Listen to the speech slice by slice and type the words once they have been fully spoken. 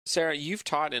Sarah, you've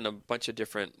taught in a bunch of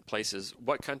different places.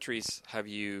 What countries have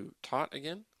you taught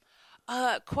again?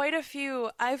 Quite a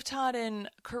few. I've taught in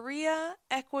Korea,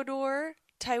 Ecuador,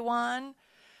 Taiwan,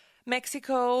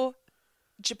 Mexico,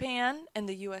 Japan, and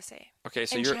the USA. Okay,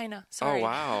 so And you're China, Oh, sorry.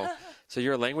 wow. So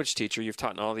you're a language teacher. You've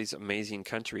taught in all these amazing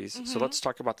countries. So let's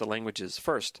talk about the languages.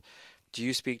 First, do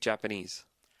you speak Japanese?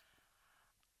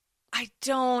 I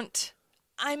don't.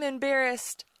 I'm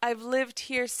embarrassed. I've lived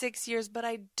here 6 years, but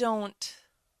I don't.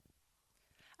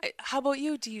 How about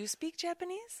you? Do you speak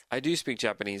Japanese? I do speak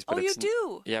Japanese, but Oh, you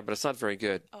do? yeah, but it's not very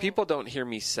good. Oh. People don't hear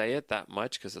me say it that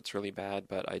much because it's really bad,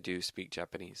 but I do speak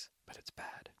Japanese, but it's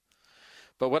bad.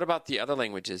 But what about the other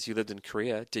languages? You lived in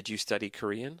Korea. Did you study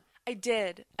Korean? I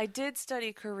did. I did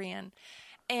study Korean.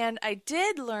 And I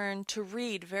did learn to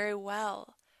read very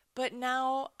well. But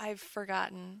now I've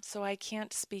forgotten, so I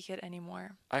can't speak it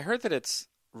anymore. I heard that it's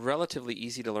relatively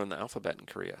easy to learn the alphabet in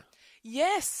Korea.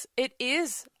 Yes, it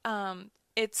is.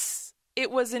 It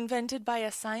was invented by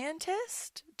a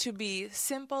scientist to be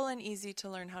simple and easy to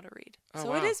learn how to read. Oh, So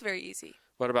wow. it is very easy.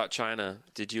 What about China?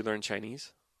 Did you learn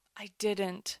Chinese? I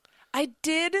didn't. I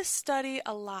did study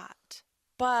a lot,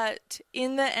 but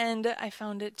in the end, I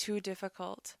found it too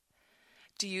difficult.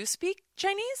 Do you speak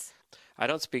Chinese? I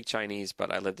don't speak Chinese,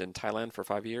 but I lived in Thailand for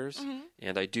 5 years,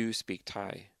 and I do speak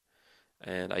Thai.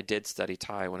 And I did study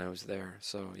Thai when I was there,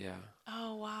 so yeah.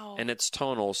 Oh, wow. And it's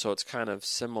tonal, so it's kind of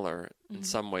similar in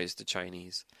some ways to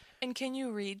Chinese. And can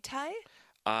you read Thai?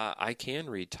 I can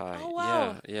read Thai. Oh,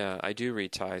 wow. Yeah, I do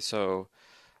read Thai. So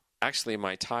actually,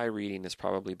 my Thai reading is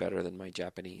probably better than my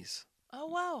Japanese. Oh,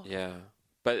 wow. Yeah.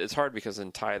 But it's hard because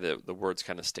in Thai, the words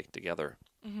kind of stick together.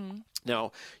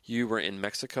 Now, you were in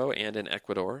Mexico and in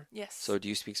Ecuador. Yes. So do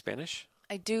you speak Spanish?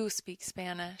 I do speak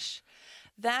Spanish.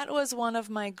 That was one of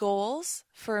my goals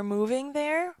for moving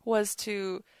there, was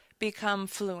to become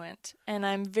fluent. And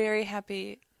I'm very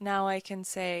happy now I can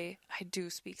say I do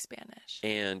speak Spanish.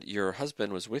 And your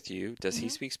husband was with you. Does he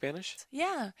speak Spanish?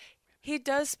 Yeah, he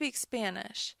does speak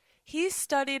Spanish. He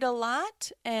studied a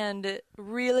lot and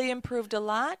really improved a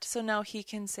lot, so now he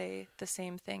can say the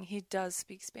same thing. He does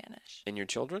speak Spanish. And your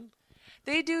children?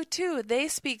 They do too. They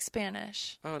speak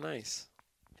Spanish. Oh, nice.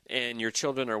 And your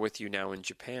children are with you now in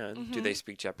Japan. Do they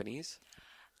speak Japanese?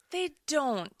 They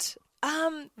don't.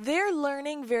 They're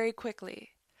learning very quickly.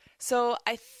 So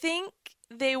I think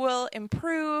they will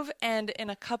improve, and in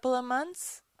a couple of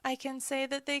months, I can say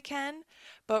that they can.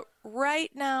 But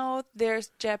right now, their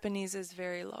Japanese is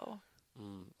very low.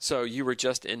 So you were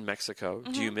just in Mexico.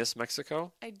 Do you miss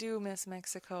Mexico? I do miss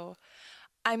Mexico.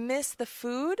 I miss the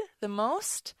food the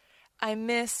most. I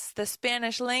miss the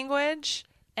Spanish language,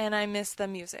 and I miss the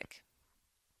music.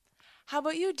 How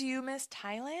about you? Do you miss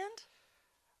Thailand?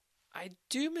 I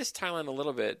do miss Thailand a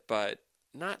little bit, but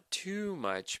not too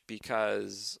much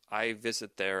because I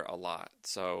visit there a lot.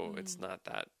 So it's not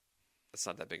that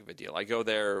big of a deal. I go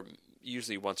there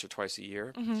usually once or twice a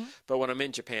year. But when I'm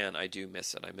in Japan, I do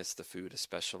miss it. I miss the food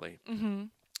especially.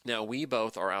 Now, we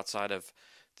both are outside of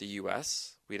the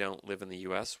U.S. We don't live in the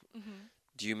U.S.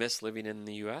 Do you miss living in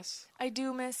the U.S.? I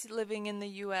do miss living in the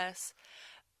U.S.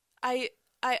 I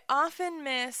often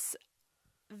miss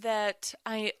that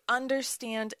I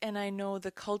understand and I know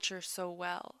the culture so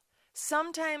well.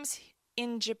 Sometimes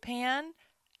in Japan,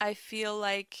 I feel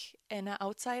like an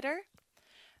outsider.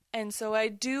 And so I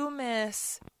do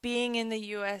miss being in the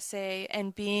USA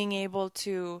and being able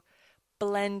to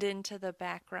blend into the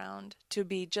background, to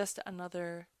be just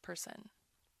another person.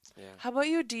 Yeah. How about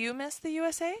you? Do you miss the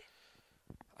USA?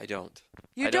 I don't.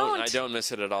 You I don't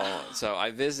miss it at all. So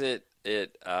I visit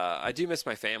it. I do miss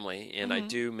my family, and I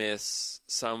do miss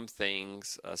some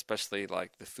things, especially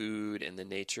like the food and the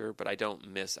nature. But I don't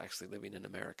miss actually living in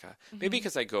America. Maybe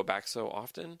because I go back so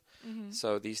often.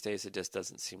 So these days it just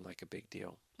doesn't seem like a big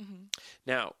deal.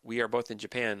 Now we are both in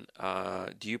Japan.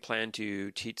 Do you plan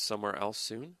to teach somewhere else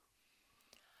soon?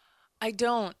 I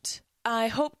don't. I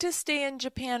hope to stay in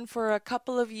Japan for a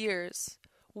couple of years.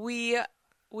 We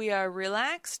are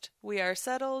relaxed, we are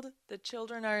settled, the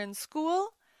children are in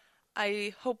school.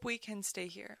 I hope we can stay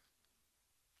here.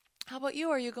 How about you?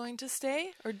 Are you going to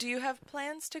stay, or do you have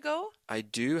plans to go? I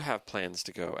do have plans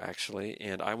to go, actually,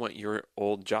 and I want your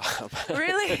old job.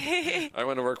 Really? I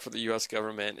want to work for the U.S.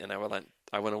 government, and I want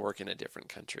to work in a different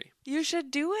country. You should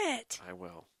do it. I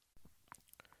will.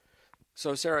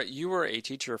 So, Sarah, you were a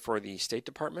teacher for the State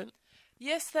Department?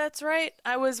 Yes, that's right.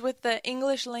 I was with the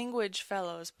English Language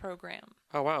Fellows program.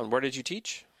 Oh, wow. And where did you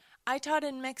teach? I taught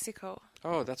in Mexico.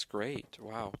 Oh, that's great.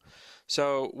 Wow.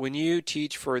 So when you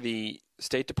teach for the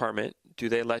State Department, do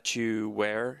they let you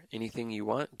wear anything you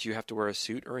want? Do you have to wear a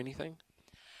suit or anything?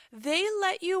 They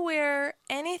let you wear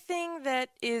anything that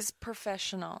is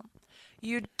professional.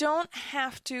 You don't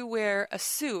have to wear a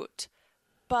suit,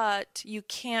 but you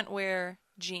can't wear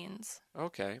jeans.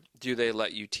 Okay. Do they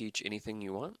let you teach anything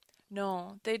you want?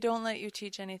 No, they don't let you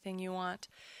teach anything you want.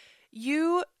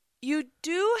 You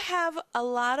do have a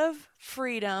lot of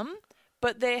freedom,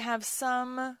 but they have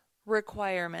some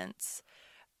requirements.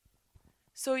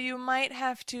 So you might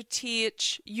have to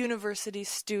teach university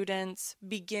students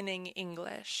beginning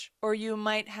English, or you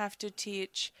might have to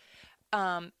teach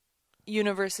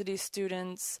university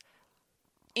students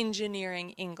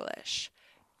engineering English.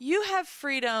 You have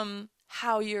freedom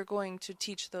how you're going to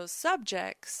teach those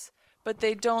subjects, but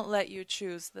they don't let you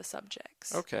choose the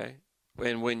subjects. Okay.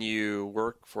 And when you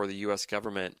work for the U.S.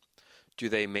 government, do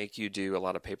they make you do a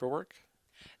lot of paperwork?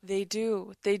 They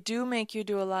do. They do make you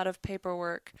do a lot of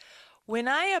paperwork. When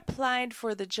I applied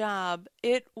for the job,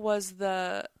 it was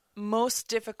the most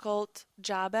difficult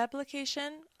job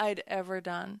application I'd ever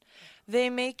done. They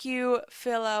make you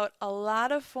fill out a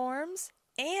lot of forms,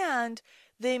 and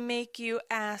they make you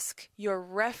ask your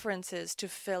references to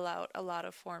fill out a lot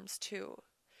of forms too.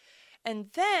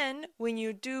 And then when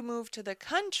you do move to the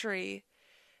country,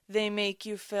 they make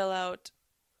you fill out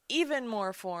even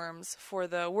more forms for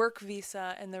the work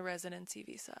visa and the residency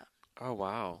visa. Oh,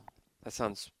 wow. That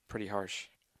sounds pretty harsh.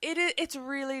 It's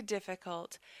really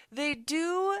difficult. They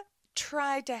do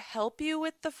try to help you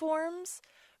with the forms,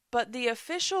 but the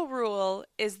official rule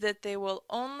is that they will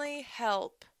only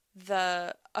help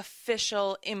the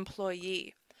official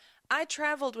employee. I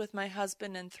traveled with my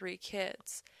husband and 3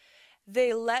 kids.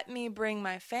 They let me bring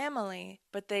my family,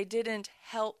 but they didn't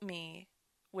help me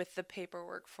with the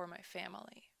paperwork for my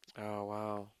family. Oh,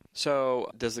 wow.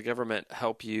 So does the government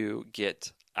help you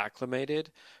get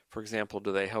acclimated? For example,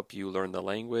 do they help you learn the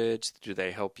language? Do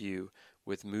they help you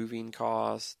with moving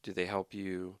costs? Do they help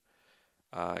you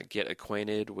get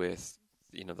acquainted with,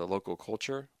 the local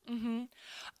culture? Mm-hmm.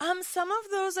 Some of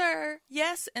those are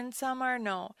yes and some are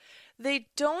no. They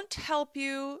don't help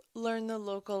you learn the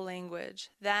local language.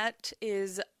 That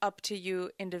is up to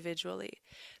you individually.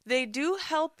 They do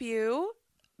help you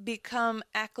become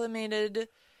acclimated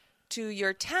to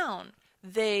your town.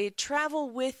 They travel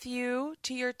with you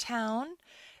to your town.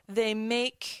 They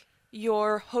make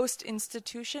your host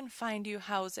institution find you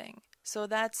housing. So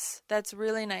that's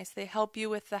really nice. They help you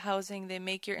with the housing. They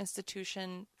make your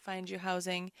institution find you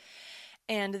housing.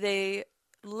 And they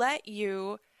let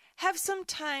you have some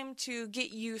time to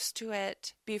get used to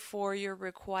it before you're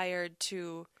required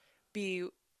to be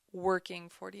working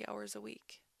 40 hours a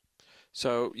week.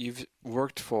 So you've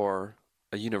worked for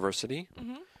a university.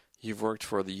 Mm-hmm. You've worked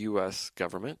for the U.S.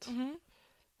 government. Mm-hmm.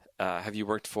 Have you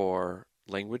worked for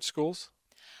language schools?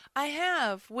 I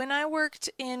have. When I worked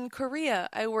in Korea,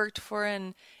 I worked for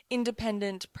an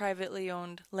independent, privately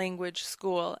owned language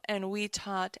school, and we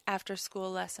taught after-school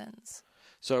lessons.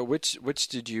 So which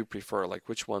did you prefer? Like,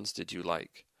 which ones did you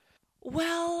like?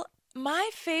 Well, my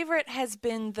favorite has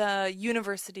been the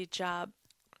university job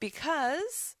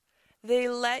because they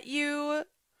let you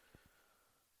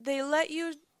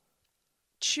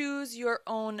choose your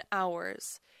own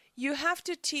hours. You have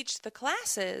to teach the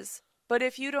classes, but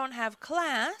if you don't have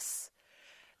class,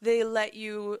 they let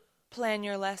you plan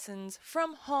your lessons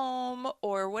from home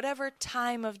or whatever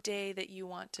time of day that you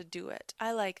want to do it.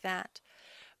 I like that.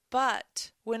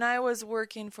 But when I was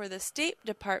working for the State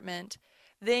Department,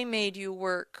 they made you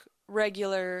work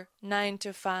regular 9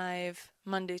 to 5,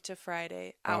 Monday to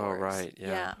Friday hours. Oh, right,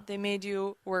 yeah. They made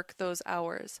you work those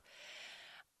hours.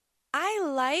 I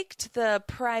liked the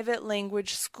private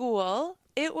language school.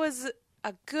 It was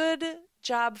a good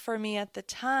job for me at the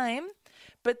time,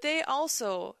 but they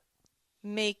also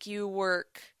make you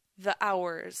work the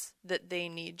hours that they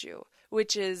need you,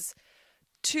 which is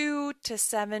 2 to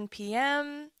 7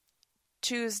 p.m.,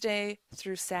 Tuesday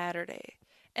through Saturday.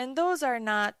 And those are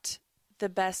not the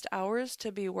best hours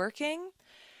to be working,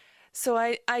 so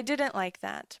I didn't like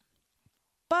that.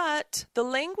 But the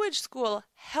language school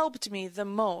helped me the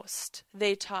most.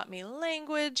 They taught me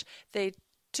language, they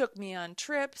took me on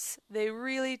trips, they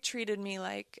really treated me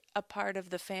like a part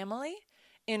of the family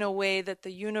in a way that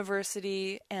the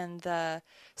university and the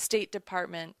State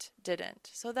Department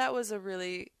didn't. So that was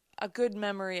a good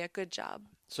memory, a good job.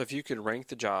 So if you could rank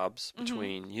the jobs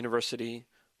between university,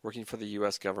 working for the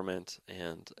U.S. government,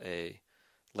 and a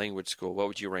language school, what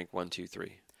would you rank 1, 2,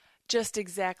 3? Just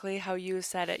exactly how you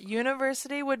said it.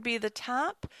 University would be the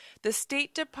top. The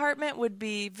State Department would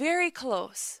be very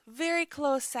close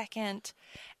second.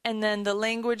 And then the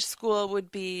language school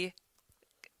would be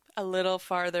a little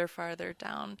farther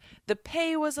down. The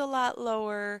pay was a lot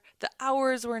lower. The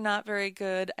hours were not very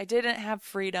good. I didn't have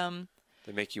freedom.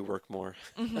 They make you work more.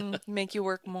 Make you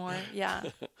work more. Yeah.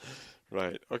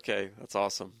 Right. Okay. That's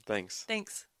awesome. Thanks.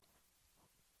 Thanks.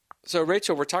 So,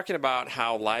 Rachel, we're talking about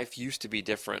how life used to be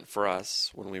different for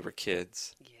us when we were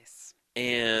kids. Yes.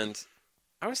 And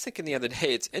I was thinking the other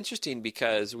day, it's interesting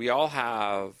because we all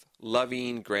have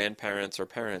loving grandparents or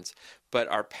parents, but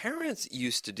our parents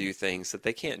used to do things that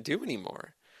they can't do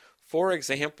anymore. For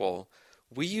example,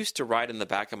 we used to ride in the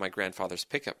back of my grandfather's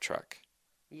pickup truck.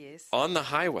 Yes. On the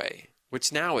highway,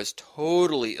 which now is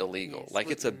totally illegal. Yes. Like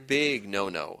it's a big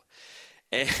no-no.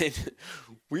 And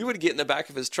we would get in the back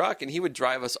of his truck and he would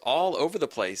drive us all over the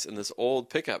place in this old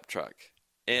pickup truck.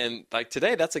 And like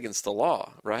today, that's against the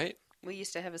law, right? We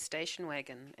used to have a station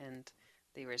wagon, and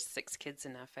there were 6 kids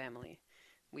in our family.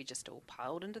 We just all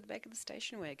piled into the back of the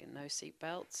station wagon. No seat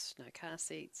belts, no car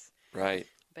seats. Right.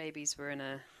 Babies were in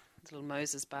a little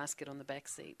Moses basket on the back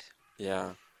seat.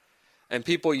 Yeah. And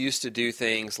people used to do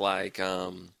things like,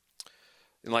 also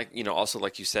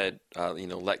like you said,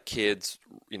 let kids,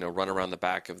 run around the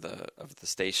back of the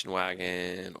station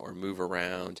wagon or move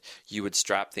around. You would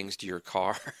strap things to your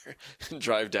car and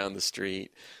drive down the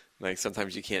street. Like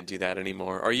sometimes you can't do that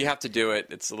anymore, or you have to do it.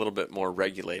 It's a little bit more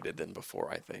regulated than before,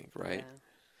 I think, right?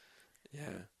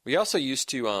 Yeah. We also used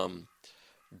to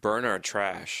burn our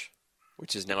trash,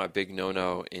 which is now a big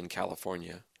no-no in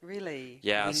California. Really?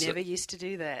 Yeah. We never used to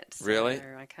do that. So really?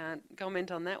 I can't comment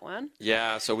on that one.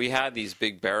 Yeah. So we had these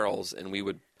big barrels, and we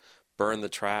would burn the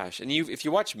trash. And if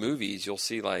you watch movies, you'll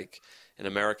see like in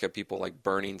America people like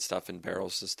burning stuff in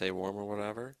barrels to stay warm or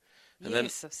whatever. And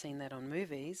yes, I've seen that on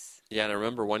movies. Yeah, and I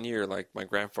remember one year, like, my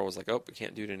grandfather was like, oh, we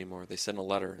can't do it anymore. They sent a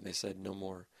letter, and they said, no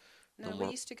more. No, we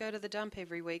used to go to the dump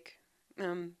every week.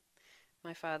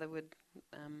 My father would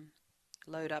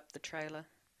load up the trailer,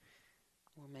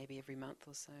 or maybe every month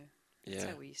or so. That's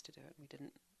how we used to do it.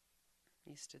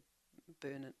 We used to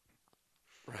burn it.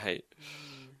 Right.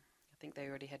 I think they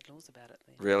already had laws about it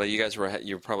then. Really? You guys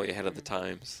you were probably ahead of the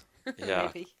times.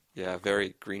 Yeah. Maybe. Yeah,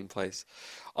 very green place.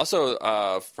 Also,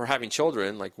 for having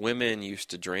children, like women used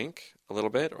to drink a little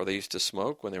bit, or they used to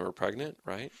smoke when they were pregnant,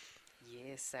 right?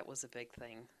 Yes, that was a big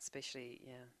thing, especially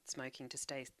smoking to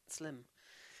stay slim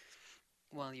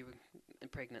while you were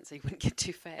pregnant, so you wouldn't get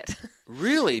too fat.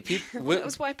 Really? That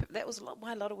was why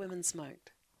a lot of women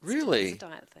smoked. Really? It's a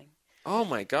diet thing. Oh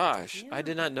my gosh, Yeah. I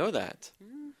did not know that.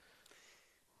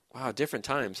 Wow, different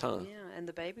times, huh? Yeah, and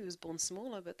the baby was born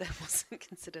smaller, but that wasn't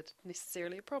considered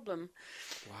necessarily a problem.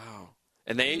 Wow.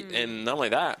 And and not only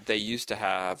that, they used to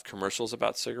have commercials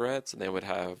about cigarettes, and they would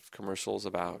have commercials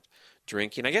about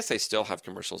drinking. I guess they still have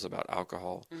commercials about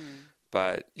alcohol.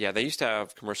 But yeah, they used to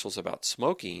have commercials about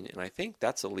smoking, and I think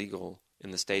that's illegal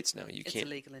in the States now. It's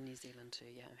illegal in New Zealand too,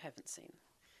 yeah. I haven't seen.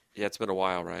 Yeah, it's been a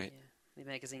while, right?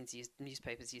 Yeah. The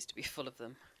newspapers used to be full of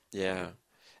them. Yeah.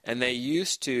 And they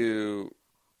used to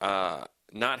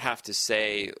not have to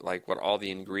say like what all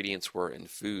the ingredients were in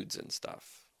foods and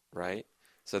stuff, right?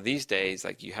 So these days,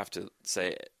 like you have to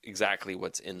say exactly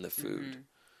what's in the food,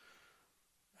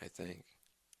 I think.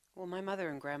 Well, my mother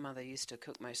and grandmother used to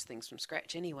cook most things from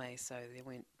scratch anyway, so there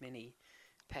weren't many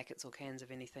packets or cans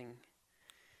of anything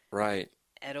right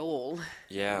at all.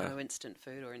 Yeah. No instant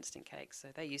food or instant cakes. So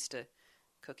they used to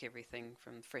cook everything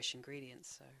from fresh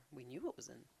ingredients, so we knew what was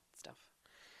in stuff.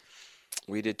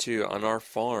 We did too. On our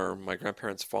farm, my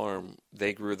grandparents' farm,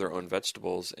 they grew their own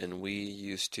vegetables, and we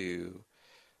used to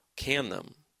can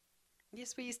them.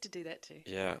 Yes, we used to do that too.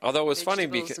 Yeah. Although it was funny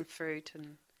because and fruit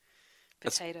and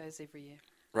potatoes every year.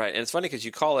 Right, and it's funny because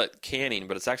you call it canning,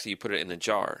 but it's actually you put it in a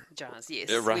jar. Jars, yes.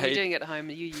 Right? When you're doing it at home,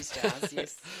 you use jars,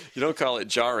 yes. You don't call it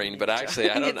jarring, but actually,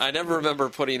 I never remember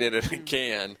putting it in a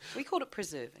can. We called it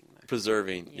preserving, though.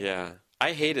 Preserving, yeah.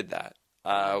 I hated that.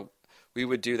 We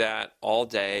would do that all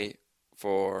day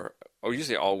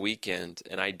usually all weekend,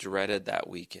 and I dreaded that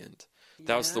weekend.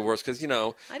 That was the worst because,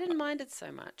 I didn't mind it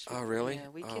so much. Oh, really? Yeah,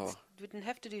 we kids didn't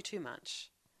have to do too much,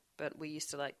 but we used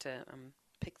to like to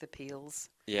pick the peels.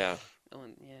 Yeah.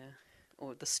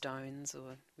 Or the stones,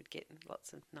 or we'd get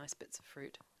lots of nice bits of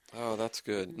fruit. Oh, that's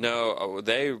good. No,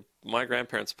 my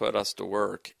grandparents put us to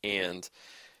work, and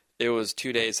it was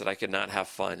 2 days that I could not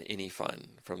have any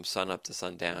fun, from sun up to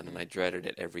sundown, and I dreaded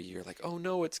it every year. Like, oh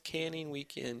no, it's canning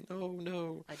weekend. Oh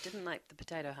no. I didn't like the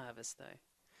potato harvest though.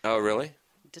 Oh, really?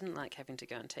 Didn't like having to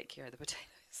go and take care of the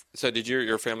potatoes. So did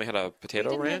your family had a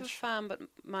potato we didn't ranch? have a farm,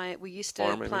 but we used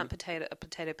to plant a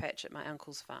potato patch at my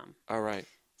uncle's farm. Oh, right.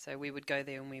 So we would go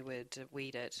there and we would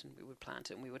weed it and we would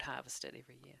plant it and we would harvest it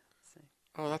every year. So.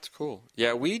 Oh, that's cool.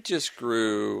 Yeah, we just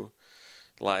grew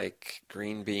like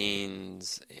green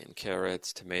beans and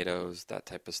carrots, tomatoes, that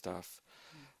type of stuff.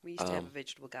 We used to have a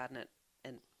vegetable garden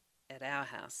at our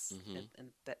house,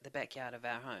 in the backyard of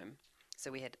our home. So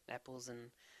we had apples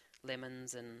and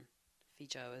lemons and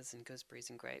feijoas and gooseberries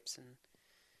and grapes. And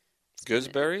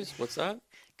Gooseberries? What's that?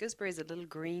 Gooseberries are little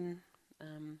green,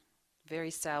 very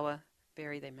sour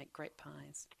berry. They make great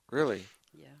pies. Really?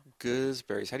 Yeah.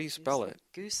 Gooseberries. How do you spell it?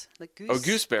 Goose. Like goose. Oh,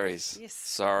 gooseberries. Yes.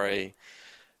 Sorry.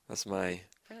 That's my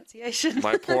pronunciation.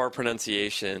 my poor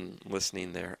pronunciation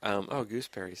listening there. Oh,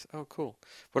 gooseberries. Oh, cool.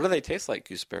 What do they taste like,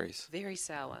 gooseberries? Very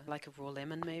sour, like a raw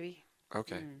lemon maybe.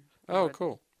 Okay. Or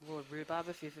Cool. Raw rhubarb,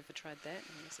 if you've ever tried that.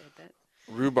 You just add that.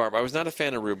 Rhubarb. I was not a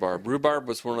fan of rhubarb. Rhubarb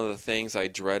was one of the things I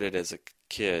dreaded as a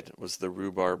kid, was the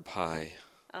rhubarb pie.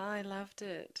 I loved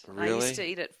it. Really? I used to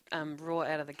eat it raw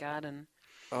out of the garden.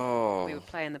 Oh. We would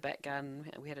play in the back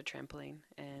garden. We had a trampoline,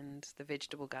 and the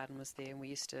vegetable garden was there, and we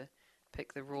used to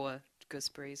pick the raw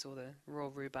gooseberries or the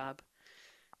raw rhubarb,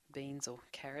 beans or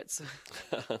carrots.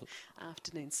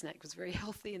 Afternoon snack was very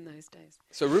healthy in those days.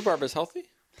 So rhubarb is healthy?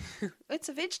 It's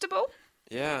a vegetable.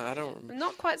 Yeah, I don't...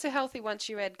 Not quite so healthy once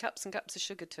you add cups and cups of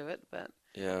sugar to it, but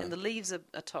Yeah. and the leaves are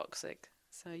toxic,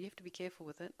 so you have to be careful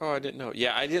with it. Oh, I didn't know.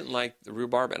 Yeah, I didn't like the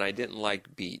rhubarb, and I didn't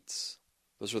like beets.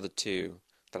 Those were the two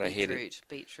that I hated.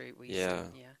 Beetroot. Yeah.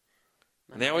 Yeah.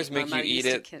 And they always make you eat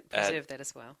it preserve that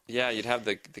as well. Yeah, you'd have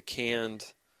the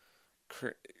canned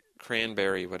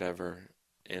cranberry, whatever,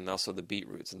 and also the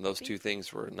beetroots, and those two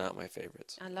things were not my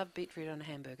favorites. I love beetroot on a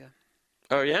hamburger.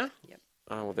 Oh, yeah? Yep.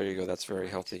 Oh, well, there you go. That's very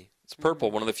healthy. It's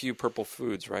purple, one of the few purple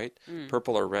foods, right?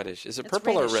 Purple or reddish. Is it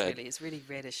purple reddish, or red? Really. It's really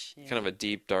reddish. Yeah. Kind of a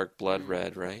deep, dark blood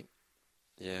red, right?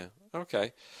 Yeah.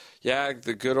 Okay. Yeah,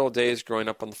 the good old days growing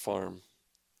up on the farm.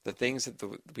 The things that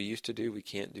we used to do, we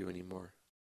can't do anymore.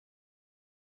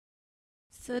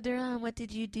 So, Duran, what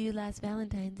did you do last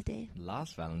Valentine's Day?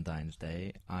 Last Valentine's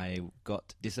Day, I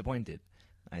got disappointed,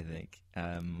 I think,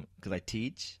 because I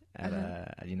teach at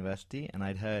a university, and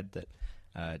I'd heard that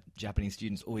Japanese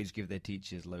students always give their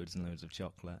teachers loads and loads of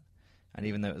chocolate. And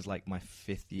even though it was like my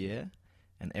 5th year,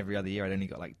 and every other year I'd only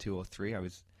got like 2 or 3, I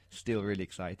was still really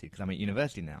excited because I'm at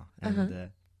university now,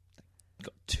 and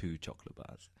got 2 chocolate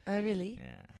bars. Oh, really?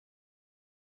 Yeah.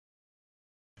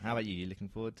 How about you? You looking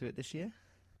forward to it this year?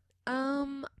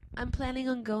 I'm planning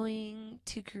on going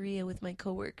to Korea with my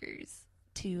coworkers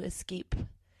to escape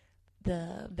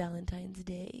the Valentine's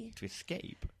Day To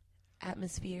escape?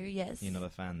 atmosphere. Yes. You're not a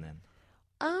fan then?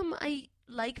 I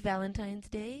like Valentine's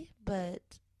Day, but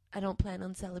I don't plan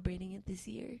on celebrating it this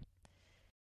year.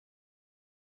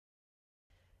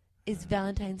 Is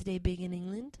Valentine's Day big in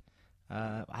England?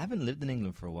 I haven't lived in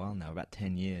England for a while now, about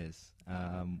 10 years.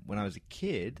 When I was a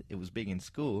kid, it was big in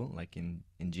school, like in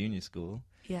junior school.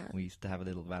 Yeah. We used to have a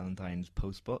little Valentine's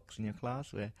post box in your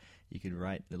class where you could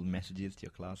write little messages to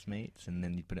your classmates, and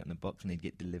then you'd put it in a box and they'd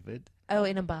get delivered. Oh,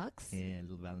 in a box? Yeah, a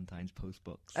little Valentine's post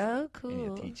box. Oh, And cool.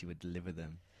 your teacher would deliver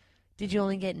them. Did you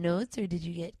only get notes or did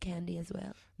you get candy as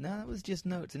well? No, it was just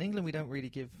notes. In England, we don't really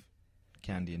give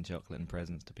candy and chocolate and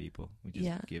presents to people. We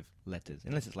just give letters,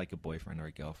 unless it's like a boyfriend or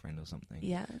a girlfriend or something.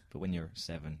 Yeah. But when you're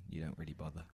 7, you don't really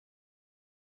bother.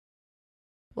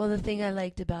 Well, the thing I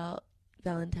liked about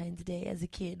Valentine's Day as a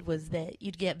kid was that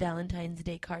you'd get Valentine's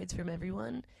Day cards from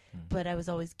everyone, but I was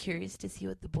always curious to see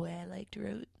what the boy I liked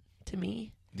wrote to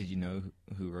me. Did you know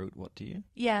who wrote what to you?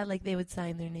 Yeah, like they would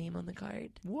sign their name on the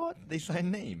card. What? They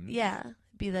sign names? Yeah,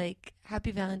 be like,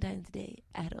 Happy Valentine's Day,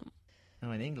 Adam.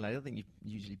 No, in England, I don't think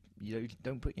you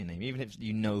don't put your name. Even if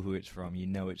you know who it's from, you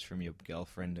know it's from your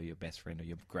girlfriend or your best friend or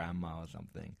your grandma or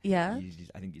something. Yeah?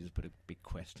 I think you just put a big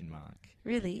question mark.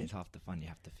 Really? It's half the fun. You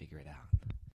have to figure it out.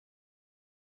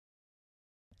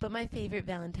 But my favorite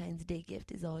Valentine's Day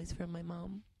gift is always from my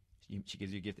mom. She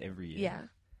gives you a gift every year. Yeah.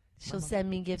 She'll send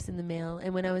me gifts in the mail.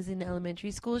 And when I was in elementary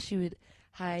school, she would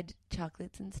hide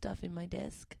chocolates and stuff in my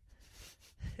desk.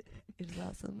 It was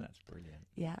awesome. That's brilliant.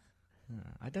 Yeah.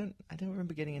 I don't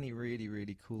remember getting any really,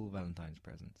 really cool Valentine's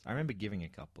presents. I remember giving a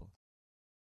couple.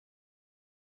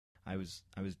 I was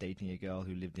dating a girl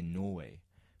who lived in Norway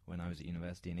when I was at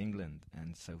university in England,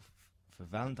 and so for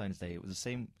Valentine's Day it was the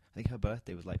same. I think her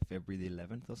birthday was like February the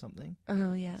 11th or something.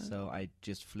 Oh yeah. So I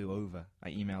just flew over.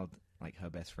 I emailed like her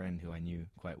best friend who I knew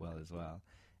quite well as well,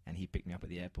 and he picked me up at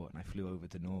the airport, and I flew over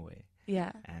to Norway.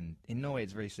 Yeah. And in Norway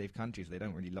it's a very safe country, so they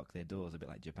don't really lock their doors, a bit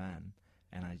like Japan.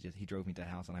 And he drove me to her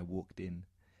house, and I walked in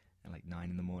at like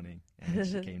 9 a.m, and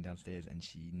she came downstairs, and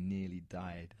she nearly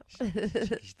died.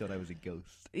 She thought I was a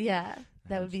ghost. Yeah,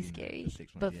 that would be scary,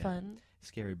 but fun.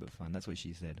 Scary but fun. That's what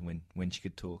she said when she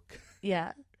could talk.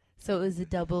 Yeah. So it was a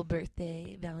double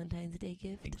birthday Valentine's Day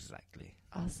gift. Exactly.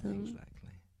 Awesome.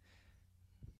 Exactly.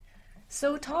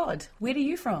 So Todd, where are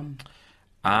you from?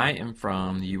 I am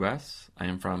from the U.S. I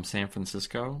am from San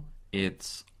Francisco.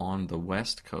 It's on the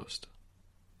West Coast.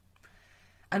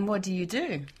 And what do you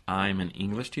do? I'm an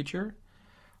English teacher.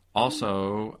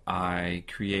 Also, I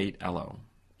create Elo.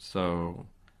 So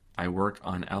I work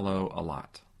on Elo a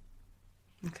lot.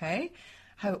 Okay.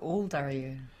 How old are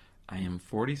you? I am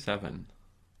 47.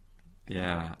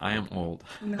 Yeah, I am old.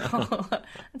 No,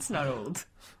 that's not old.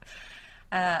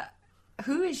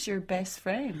 Who is your best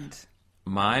friend?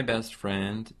 My best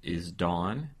friend is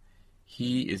Don.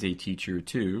 He is a teacher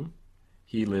too.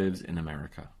 He lives in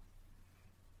America.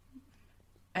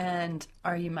 And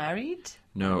are you married?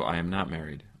 No, I am not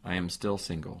married. I am still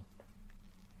single.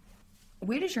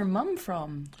 Where is your mum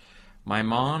from? My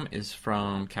mom is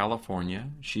from California.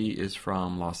 She is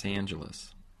from Los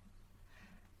Angeles.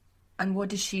 And what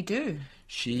does she do?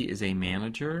 She is a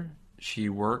manager. She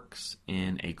works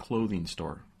in a clothing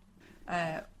store.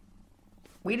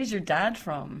 Where is your dad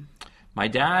from? My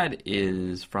dad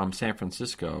is from San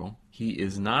Francisco. He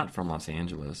is not from Los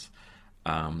Angeles,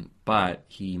 but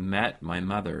he met my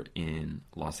mother in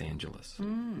Los Angeles.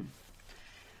 And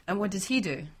what does he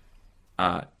do?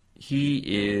 He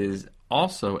is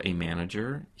also a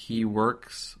manager. He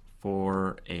works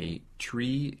for a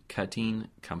tree cutting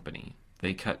company.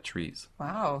 They cut trees.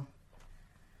 Wow.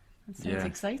 That sounds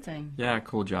exciting. Yeah,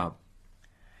 cool job.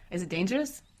 Is it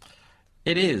dangerous?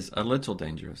 It is a little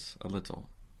dangerous, a little.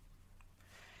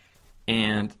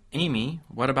 And Amy,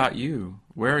 what about you?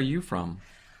 Where are you from?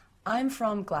 I'm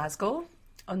from Glasgow,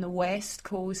 on the west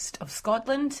coast of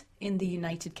Scotland in the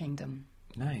United Kingdom.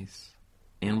 Nice.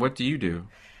 And what do you do?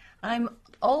 I'm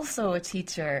also a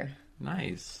teacher.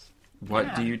 Nice.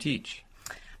 What do you teach?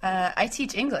 I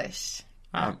teach English.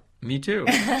 Me too.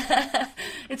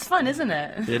 It's fun, isn't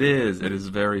it? It is. It is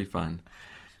very fun.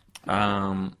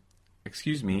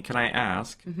 Excuse me, can I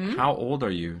ask, how old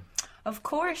are you? Of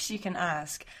course you can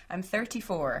ask. I'm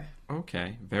 34.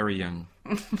 Okay, very young.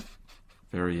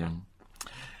 Very young.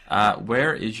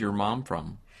 Where is your mom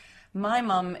from? My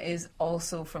mum is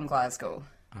also from Glasgow.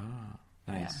 Ah,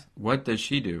 nice. Yeah. What does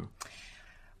she do?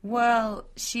 Well,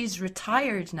 she's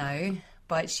retired now,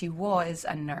 but she was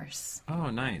a nurse. Oh,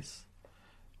 nice.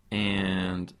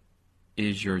 And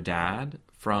is your dad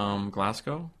from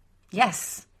Glasgow?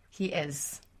 Yes, he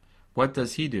is. What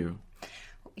does he do?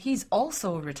 He's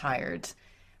also retired,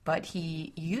 but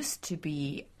he used to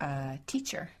be a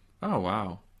teacher. Oh,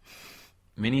 wow.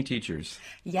 Many teachers.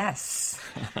 Yes.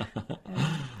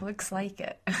 Looks like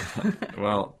it.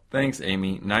 Well, thanks,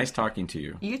 Amy. Nice talking to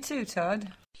you. You too,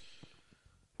 Todd.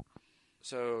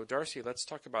 So, Darcy, let's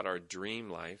talk about our dream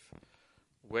life.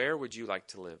 Where would you like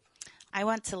to live? I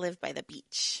want to live by the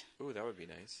beach. Ooh, that would be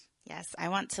nice. Yes, I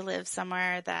want to live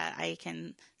somewhere that I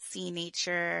can see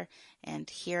nature and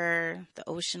hear the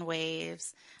ocean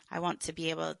waves. I want to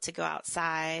be able to go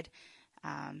outside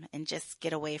and just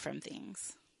get away from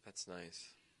things. That's nice.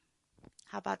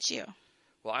 How about you?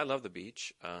 Well, I love the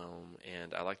beach,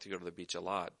 and I like to go to the beach a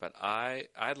lot. But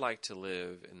I'd like to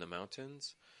live in the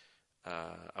mountains.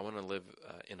 I want to live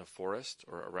in a forest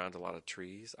or around a lot of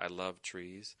trees. I love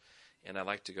trees, and I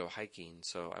like to go hiking.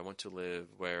 So I want to live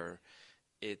where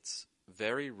it's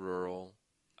very rural,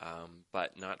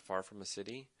 but not far from a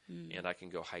city, and I can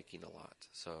go hiking a lot.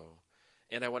 So,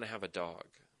 and I want to have a dog,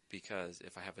 because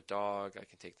if I have a dog, I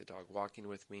can take the dog walking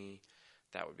with me.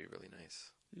 That would be really nice.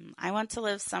 I want to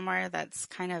live somewhere that's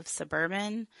kind of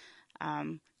suburban,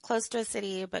 close to a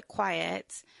city, but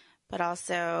quiet. But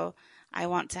also, I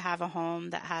want to have a home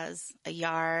that has a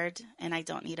yard, and I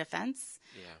don't need a fence.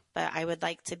 Yeah. But I would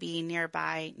like to be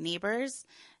nearby neighbors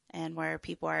and where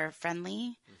people are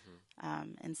friendly,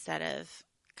 instead of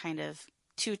kind of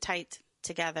too tight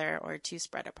together or too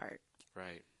spread apart.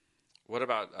 Right. What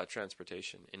about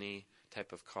transportation? Any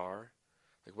type of car?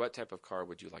 Like, what type of car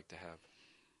would you like to have?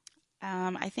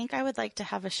 I think I would like to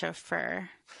have a chauffeur.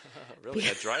 Really?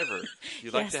 A driver?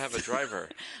 You'd like to have a driver?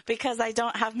 Because I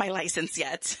don't have my license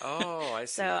yet. Oh, I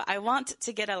see. So I want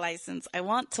to get a license. I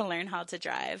want to learn how to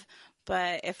drive.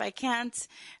 But if I can't,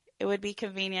 it would be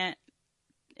convenient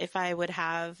if I would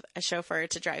have a chauffeur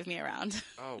to drive me around.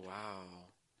 Oh,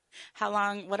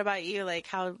 wow. What about you? Like,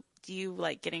 how do you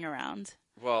like getting around?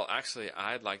 Well, actually,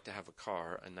 I'd like to have a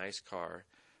car, a nice car,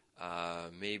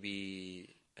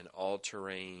 maybe an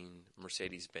all-terrain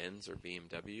Mercedes-Benz or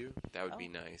BMW. That would be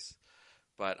nice.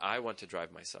 But I want to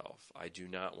drive myself. I do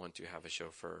not want to have a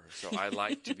chauffeur. So I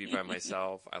like to be by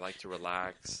myself. I like to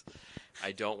relax.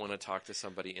 I don't want to talk to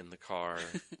somebody in the car.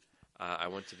 I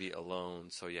want to be alone.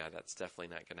 So, yeah, that's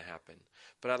definitely not going to happen.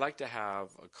 But I'd like to have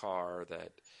a car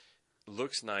that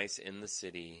looks nice in the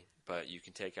city, but you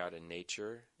can take out in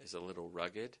nature, is a little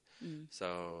rugged.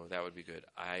 So that would be good.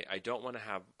 I don't want to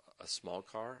have a small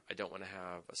car. I don't want to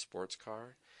have a sports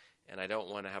car. And I don't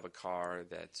want to have a car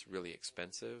that's really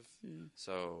expensive.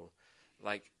 So,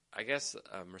 like, I guess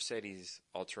a Mercedes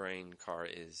all-terrain car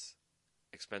is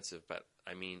expensive, but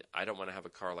I mean, I don't want to have a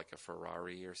car like a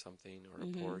Ferrari or something or a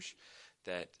Porsche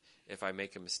that if I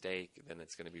make a mistake, then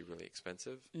it's going to be really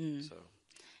expensive. So,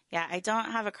 yeah, I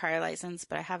don't have a car license,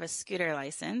 but I have a scooter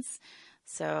license.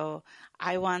 So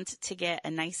I want to get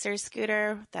a nicer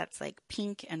scooter that's like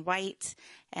pink and white,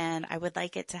 and I would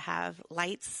like it to have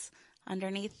lights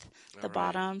underneath the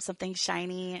bottom, something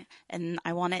shiny, and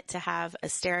I want it to have a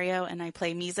stereo, and I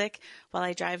play music while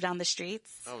I drive down the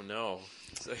streets. Oh, no.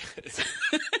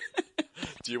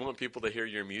 Do you want people to hear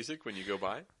your music when you go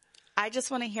by? I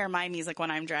just want to hear my music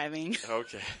when I'm driving.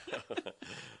 Okay.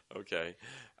 Okay.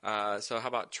 So how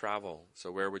about travel?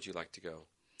 So where would you like to go?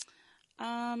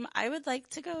 I would like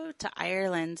to go to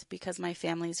Ireland because my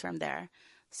family's from there.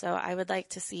 So I would like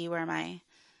to see where my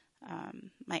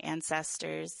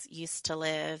ancestors used to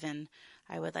live, and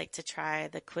I would like to try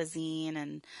the cuisine,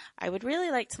 and I would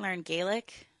really like to learn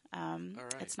Gaelic.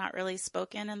 It's not really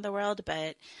spoken in the world,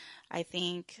 but I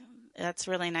think that's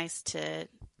really nice to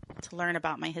learn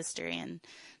about my history and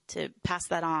to pass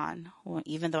that on,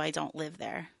 even though I don't live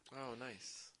there. Oh,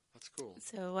 nice. That's cool.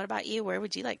 So what about you? Where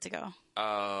would you like to go?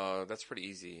 That's pretty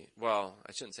easy. Well,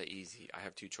 I shouldn't say easy. I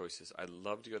have two choices. I'd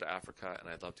love to go to Africa, and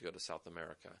I'd love to go to South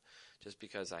America, just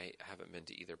because I haven't been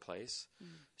to either place.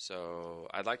 So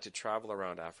I'd like to travel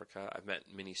around Africa. I've met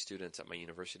many students at my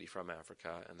university from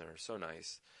Africa, and they're so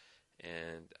nice.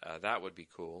 And that would be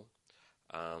cool.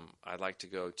 I'd like to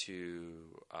go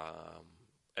to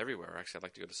everywhere. Actually, I'd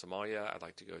like to go to Somalia. I'd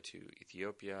like to go to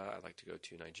Ethiopia. I'd like to go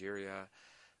to Nigeria.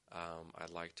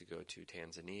 I'd like to go to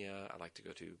Tanzania. I'd like to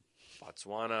go to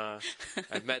Botswana.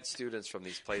 I've met students from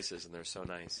these places, and they're so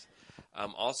nice.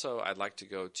 Also, I'd like to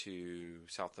go to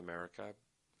South America.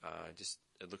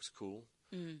 It looks cool.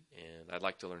 And I'd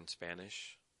like to learn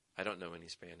Spanish. I don't know any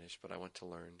Spanish, but I want to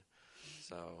learn.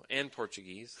 So, and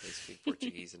Portuguese. They speak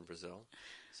Portuguese in Brazil.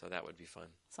 So that would be fun.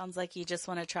 Sounds like you just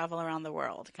want to travel around the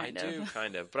world, kind of. I do,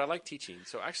 kind of. But I like teaching.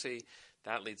 So actually,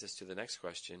 that leads us to the next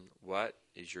question. What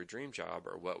is your dream job,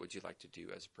 or what would you like to do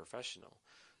as a professional?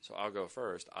 So I'll go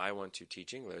first. I want to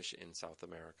teach English in South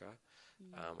America.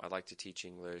 I'd like to teach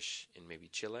English in maybe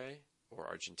Chile or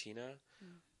Argentina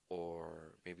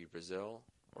or maybe Brazil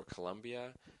or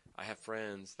Colombia. I have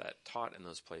friends that taught in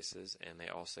those places, and they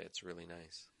all say it's really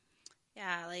nice.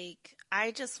 Yeah, like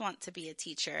I just want to be a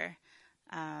teacher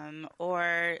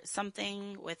or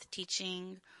something with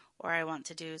teaching, or I want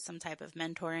to do some type of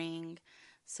mentoring.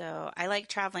 So I like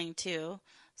traveling too.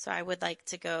 So I would like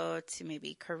to go to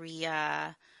maybe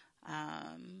Korea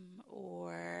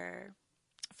or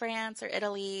France or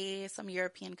Italy, some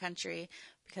European country,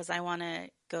 because I want to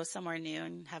go somewhere new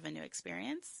and have a new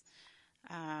experience.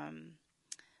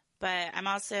 But I'm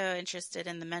also interested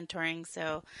in the mentoring,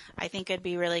 so I think it'd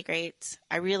be really great.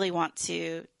 I really want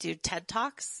to do TED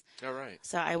Talks. All right.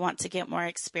 So I want to get more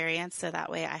experience so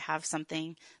that way I have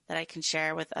something that I can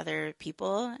share with other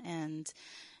people and,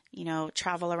 you know,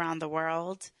 travel around the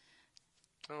world.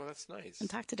 Oh, that's nice. And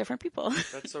talk to different people.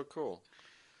 That's so cool.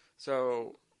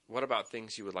 So what about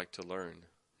things you would like to learn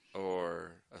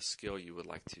or a skill you would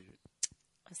like to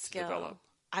develop?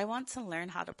 I want to learn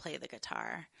how to play the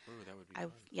guitar. Oh, that would be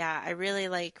fun. Yeah, I really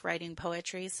like writing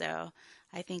poetry, so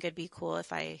I think it'd be cool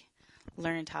if I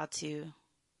learned how to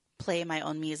play my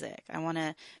own music. I want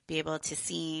to be able to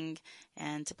sing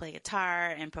and to play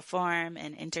guitar and perform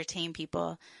and entertain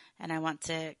people, and I want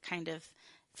to kind of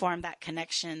form that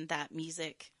connection that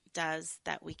music does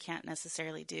that we can't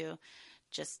necessarily do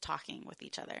just talking with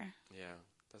each other. Yeah,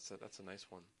 that's a nice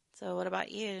one. So what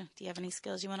about you? Do you have any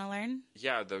skills you want to learn?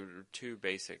 Yeah, the two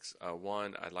basics.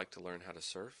 One, I'd like to learn how to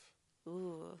surf.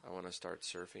 Ooh. I want to start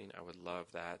surfing. I would love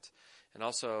that. And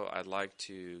also, I'd like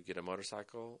to get a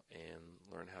motorcycle and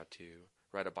learn how to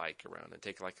ride a bike around and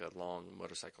take like a long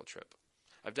motorcycle trip.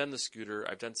 I've done the scooter.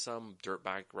 I've done some dirt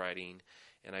bike riding,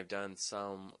 and I've done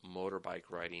some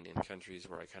motorbike riding in countries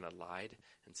where I kind of lied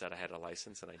and said I had a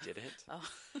license and I didn't. Oh.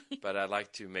 But I'd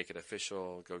like to make it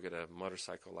official, go get a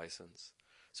motorcycle license.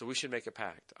 So we should make a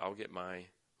pact. I'll get my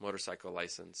motorcycle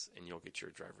license, and you'll get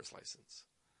your driver's license.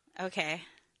 Okay.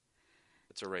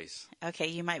 It's a race. Okay,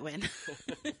 you might win.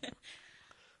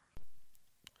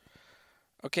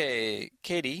 Okay,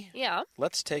 Katie. Yeah.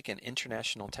 Let's take an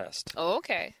international test. Oh,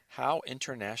 okay. How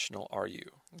international are you?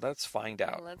 Let's find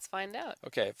out. Let's find out.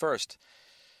 Okay, first,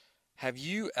 have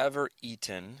you ever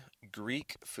eaten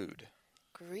Greek food?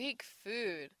 Greek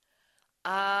food.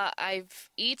 I've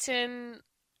eaten,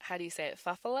 how do you say it,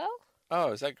 falafel?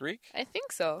 Oh, is that Greek? I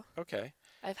think so. Okay.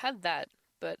 I've had that,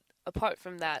 but apart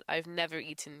from that, I've never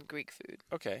eaten Greek food.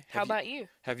 Okay. How about you?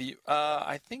 Have you?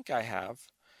 I think I have.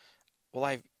 Well,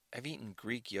 I've eaten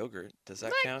Greek yogurt. Does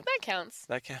that count? That counts.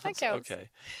 That counts? That counts. Okay.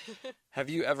 Have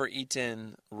you ever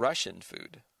eaten Russian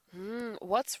food?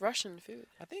 What's Russian food?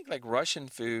 I think like Russian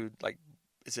food, like,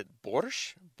 is it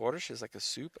borscht? Borscht is like a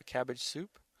soup, a cabbage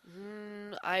soup.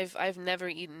 I've never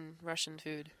eaten Russian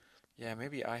food. Yeah,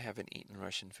 maybe I haven't eaten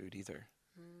Russian food either.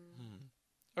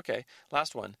 Okay,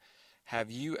 last one. Have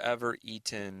you ever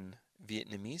eaten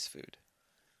Vietnamese food?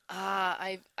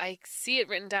 I see it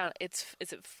written down. Is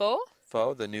it pho?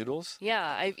 Pho, the noodles?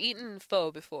 Yeah, I've eaten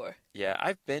pho before. Yeah,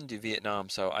 I've been to Vietnam,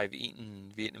 so I've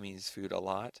eaten Vietnamese food a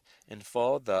lot. And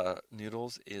pho, the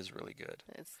noodles, is really good.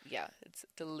 It's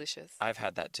delicious. I've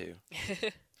had that too.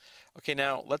 Okay,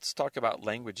 now let's talk about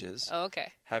languages. Oh,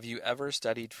 okay. Have you ever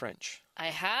studied French? I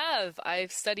have.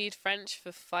 I've studied French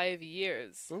for 5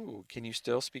 years. Ooh, can you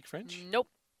still speak French? Nope,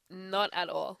 not at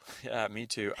all. Yeah, me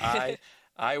too.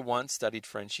 I once studied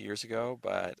French years ago,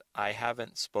 but I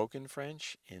haven't spoken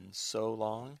French in so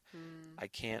long, I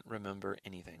can't remember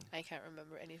anything. I can't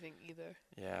remember anything either.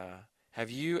 Yeah.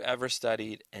 Have you ever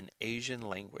studied an Asian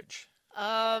language?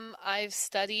 I've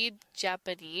studied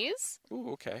Japanese.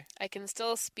 Ooh, okay. I can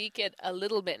still speak it a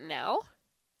little bit now.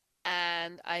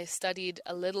 And I studied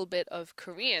a little bit of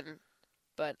Korean,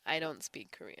 but I don't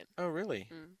speak Korean. Oh, really?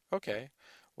 Okay.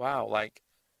 Wow, like,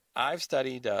 I've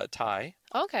studied Thai.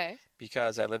 Okay.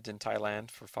 Because I lived in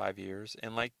Thailand for 5 years.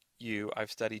 And like you,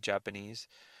 I've studied Japanese,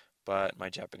 but my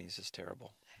Japanese is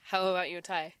terrible. How about your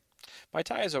Thai? My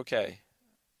Thai is okay.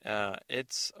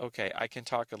 It's okay. I can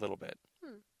talk a little bit.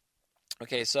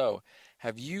 Okay, so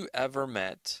have you ever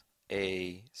met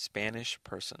a Spanish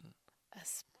person? A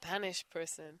Spanish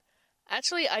person?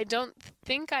 Actually, I don't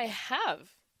think I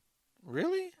have.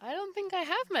 Really? I don't think I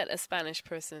have met a Spanish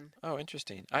person. Oh,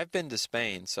 interesting. I've been to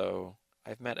Spain, so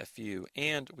I've met a few,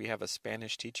 and we have a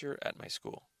Spanish teacher at my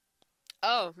school.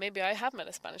 Oh, maybe I have met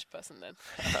a Spanish person then.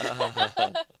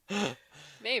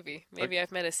 Maybe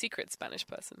I've met a secret Spanish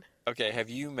person. Okay, have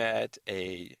you met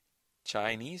a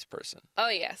Chinese person? Oh,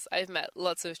 yes, I've met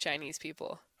lots of Chinese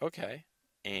people. Okay,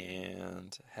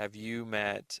 and have you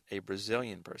met a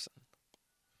Brazilian person?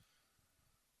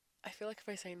 I feel like if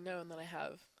I say no, then I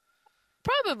have.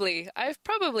 Probably. I've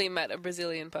probably met a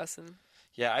Brazilian person.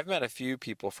 Yeah, I've met a few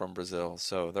people from Brazil,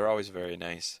 so they're always very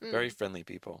nice, very friendly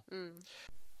people.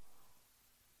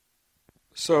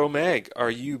 So, Meg,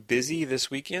 are you busy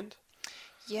this weekend?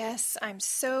 Yes, I'm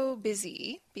so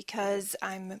busy because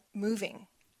I'm moving.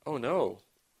 Oh, no.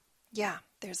 Yeah,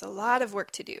 there's a lot of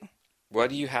work to do. What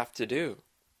do you have to do?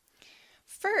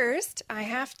 First, I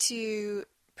have to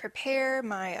prepare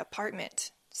my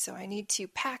apartment, so I need to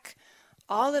pack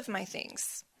all of my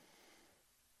things.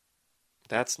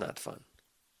 That's not fun.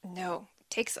 No, it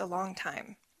takes a long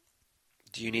time.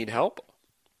 Do you need help?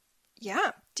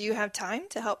 Yeah, do you have time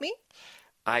to help me?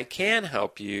 I can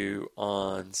help you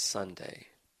on Sunday.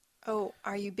 Oh,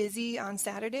 are you busy on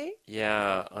Saturday?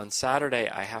 Yeah, on Saturday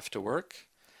I have to work.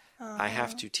 I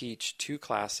have to teach 2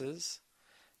 classes.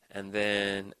 And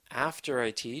then after I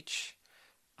teach,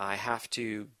 I have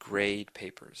to grade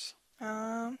papers.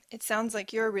 It sounds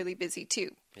like you're really busy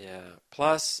too. Yeah,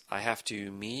 plus I have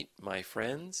to meet my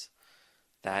friends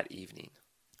that evening.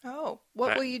 Oh,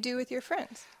 what will you do with your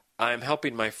friends? I'm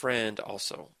helping my friend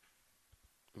also.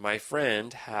 My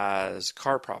friend has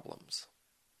car problems.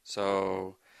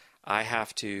 So I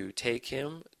have to take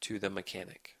him to the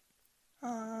mechanic.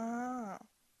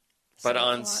 But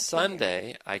on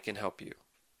Sunday, I can help you.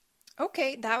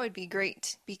 Okay, that would be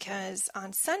great because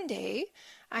on Sunday,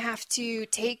 I have to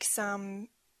take some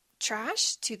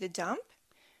trash to the dump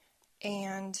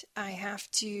and I have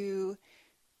to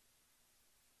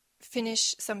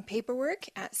finish some paperwork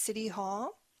at City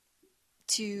Hall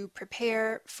to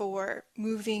prepare for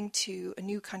moving to a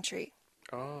new country.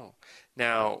 Oh,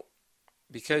 now,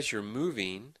 because you're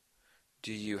moving,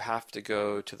 do you have to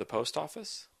go to the post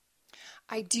office?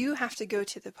 I do have to go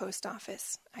to the post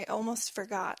office. I almost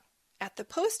forgot. At the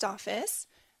post office,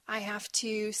 I have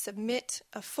to submit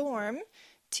a form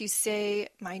to say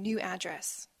my new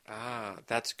address. Ah,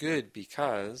 that's good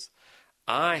because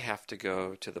I have to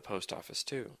go to the post office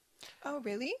too. Oh,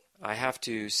 really? I have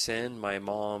to send my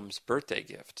mom's birthday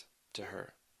gift to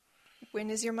her. When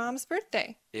is your mom's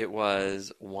birthday? It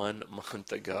was 1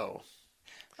 month ago.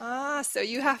 Ah, so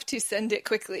you have to send it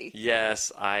quickly.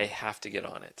 Yes, I have to get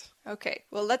on it. Okay,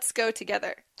 well, let's go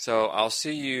together. So I'll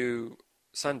see you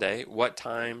Sunday. What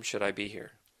time should I be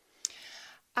here?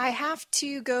 I have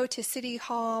to go to City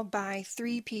Hall by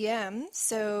 3 p.m.,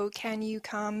 so can you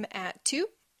come at 2?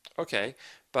 Okay,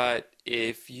 but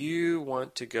if you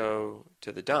want to go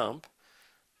to the dump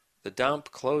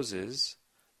closes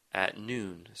at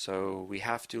noon, so we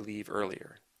have to leave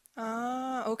earlier.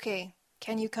 Ah, okay.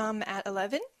 Can you come at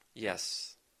 11?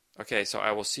 Yes. Okay, so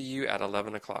I will see you at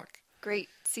 11 o'clock. Great.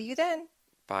 See you then.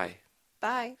 Bye.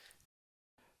 Bye.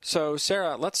 So,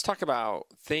 Sarah, let's talk about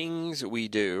things we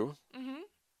do Mm-hmm.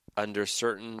 under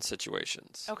certain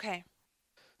situations. Okay.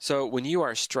 So, when you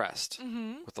are stressed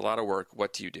Mm-hmm. with a lot of work,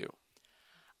 what do you do?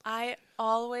 I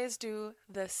always do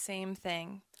the same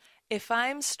thing. If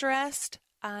I'm stressed,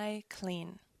 I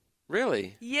clean.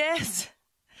 Really? Yes.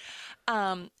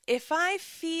 If I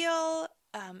feel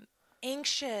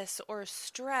anxious or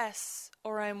stress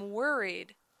or I'm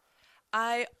worried,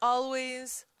 I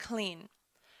always clean.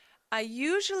 I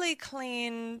usually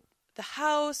clean the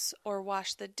house or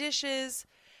wash the dishes,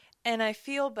 and I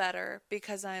feel better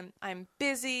because I'm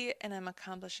busy and I'm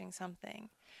accomplishing something.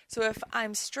 So if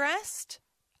I'm stressed,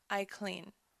 I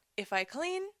clean. If I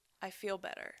clean, I feel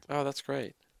better. Oh, that's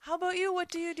great. How about you? What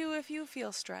do you do if you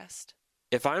feel stressed?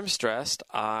 If I'm stressed,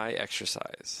 I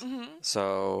exercise.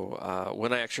 So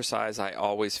when I exercise, I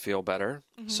always feel better.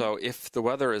 So if the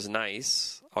weather is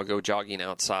nice, I'll go jogging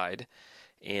outside.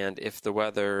 And if the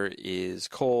weather is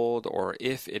cold or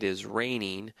if it is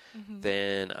raining,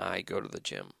 then I go to the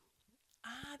gym.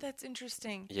 Ah, that's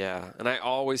interesting. Yeah, and I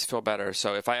always feel better.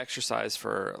 So if I exercise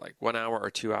for like 1 hour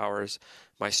or 2 hours,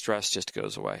 my stress just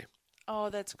goes away. Oh,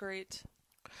 that's great.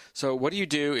 So what do you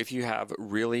do if you have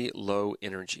really low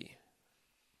energy?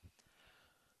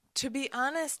 To be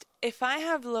honest, if I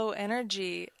have low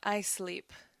energy, I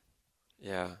sleep.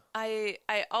 Yeah. I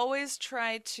always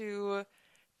try to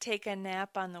take a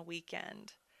nap on the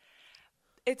weekend.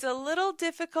 It's a little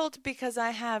difficult because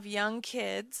I have young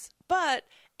kids, but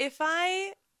if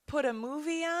I put a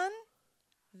movie on,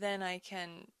 then I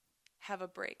can have a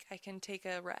break. I can take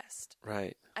a rest.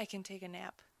 Right. I can take a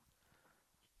nap.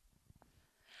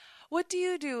 What do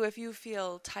you do if you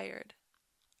feel tired?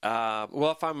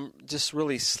 Well, if I'm just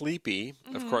really sleepy,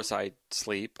 of course I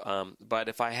sleep. But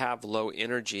if I have low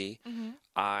energy,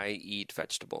 I eat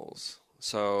vegetables.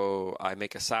 So I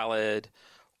make a salad,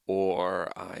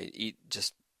 or I eat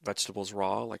just vegetables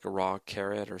raw, like a raw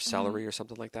carrot or celery or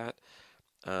something like that.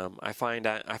 I find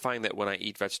that when I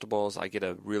eat vegetables, I get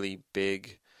a really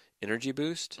big energy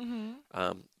boost.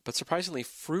 But surprisingly,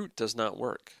 fruit does not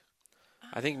work.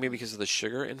 I think maybe because of the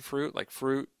sugar in fruit. Like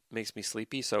fruit makes me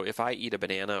sleepy. So if I eat a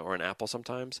banana or an apple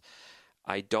sometimes,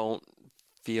 I don't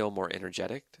feel more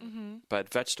energetic. But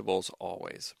vegetables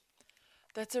always.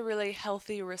 That's a really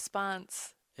healthy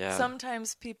response. Yeah.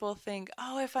 Sometimes people think,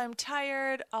 oh, if I'm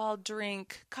tired, I'll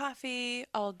drink coffee,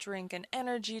 I'll drink an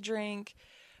energy drink.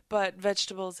 But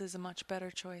vegetables is a much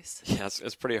better choice. Yeah,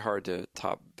 it's pretty hard to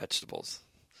top vegetables.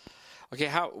 Okay,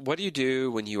 what do you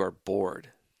do when you are bored?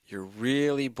 You're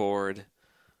really bored.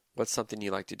 What's something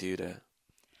you like to do to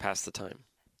pass the time?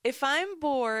 If I'm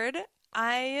bored,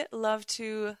 I love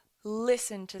to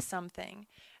listen to something.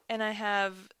 And I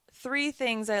have 3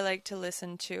 things I like to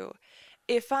listen to.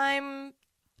 If I'm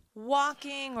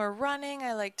walking or running,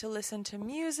 I like to listen to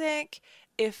music.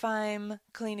 If I'm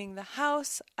cleaning the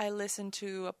house, I listen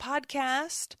to a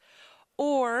podcast.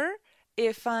 Or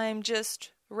if I'm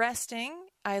just resting,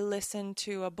 I listen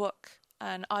to a book,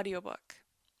 an audiobook.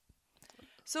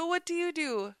 So what do you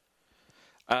do?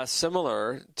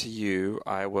 Similar to you,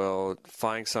 I will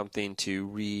find something to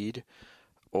read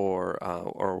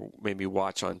or maybe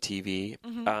watch on TV.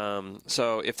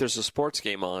 So if there's a sports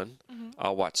game on,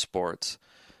 I'll watch sports.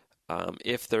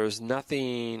 If there's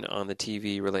nothing on the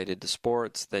TV related to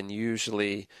sports, then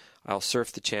usually I'll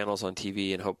surf the channels on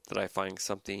TV and hope that I find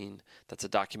something that's a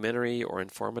documentary or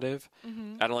informative.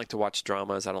 I don't like to watch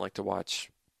dramas. I don't like to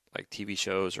watch like TV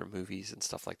shows or movies and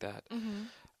stuff like that.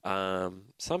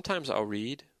 Sometimes I'll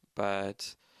read,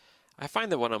 but I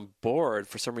find that when I'm bored,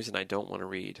 for some reason I don't want to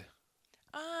read.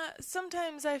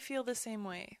 Sometimes I feel the same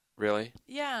way. Really?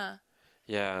 Yeah.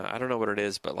 Yeah, I don't know what it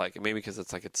is, but like maybe because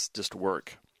it's just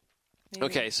work. Maybe.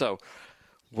 Okay, so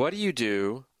what do you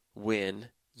do when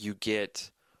you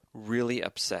get really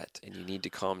upset and you need to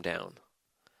calm down?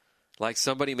 Like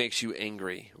somebody makes you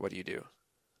angry, what do you do?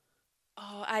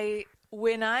 Oh,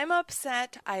 when I'm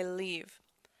upset, I leave.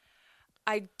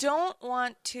 I don't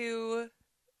want to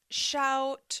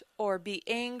shout or be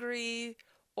angry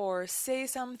or say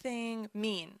something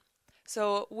mean.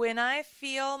 So when I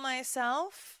feel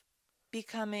myself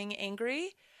becoming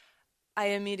angry, I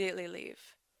immediately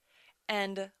leave.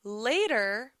 And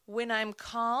later, when I'm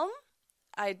calm,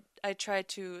 I try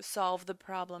to solve the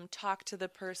problem, talk to the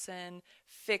person,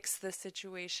 fix the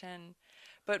situation.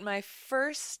 But my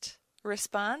first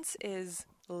response is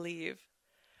leave.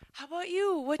 How about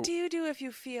you? What do you do if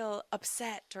you feel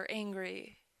upset or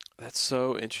angry? That's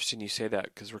so interesting you say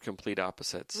that because we're complete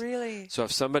opposites. Really? So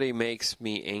if somebody makes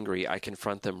me angry, I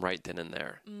confront them right then and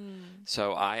there.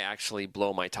 So I actually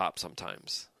blow my top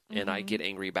sometimes, and I get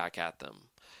angry back at them.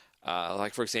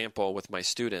 Like, for example, with my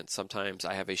students, sometimes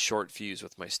I have a short fuse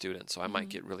with my students, so I might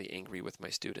get really angry with my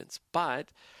students. But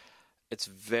it's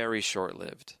very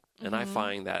short-lived, and I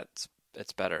find that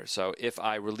it's better. So if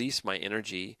I release my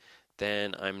energy,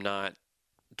 then I'm not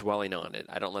dwelling on it.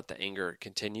 I don't let the anger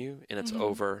continue, and it's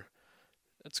over.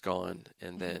 It's gone,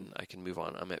 and then I can move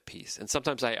on. I'm at peace. And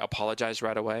sometimes I apologize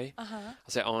right away. I'll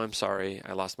say, oh, I'm sorry.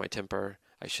 I lost my temper.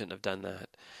 I shouldn't have done that.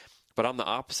 But I'm the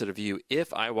opposite of you.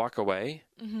 If I walk away,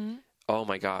 oh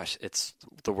my gosh, it's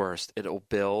the worst. It'll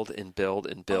build and build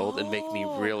and build and make me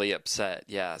really upset.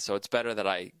 Yeah, so it's better that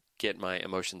I get my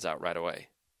emotions out right away.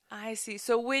 I see.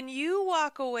 So when you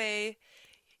walk away,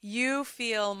 you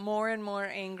feel more and more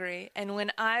angry. And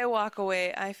when I walk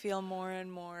away, I feel more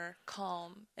and more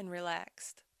calm and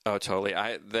relaxed. Oh, totally.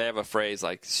 They have a phrase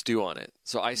like stew on it.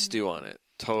 So I stew on it.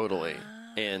 Totally.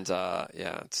 And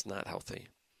yeah, it's not healthy.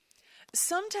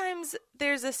 Sometimes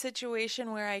there's a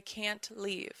situation where I can't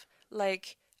leave.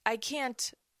 Like, I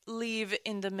can't leave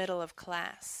in the middle of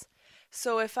class.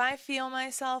 So if I feel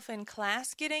myself in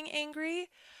class getting angry,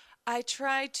 I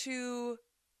try to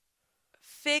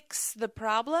fix the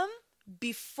problem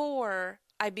before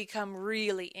I become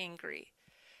really angry.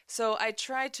 So I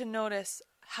try to notice,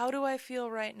 how do I feel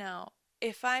right now?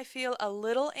 If I feel a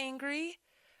little angry,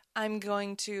 I'm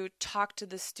going to talk to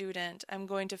the student. I'm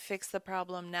going to fix the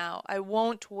problem now. I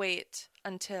won't wait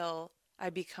until I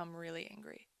become really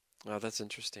angry. Oh, that's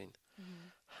interesting.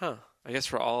 Huh. I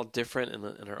guess we're all different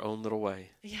in our own little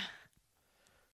way. Yeah.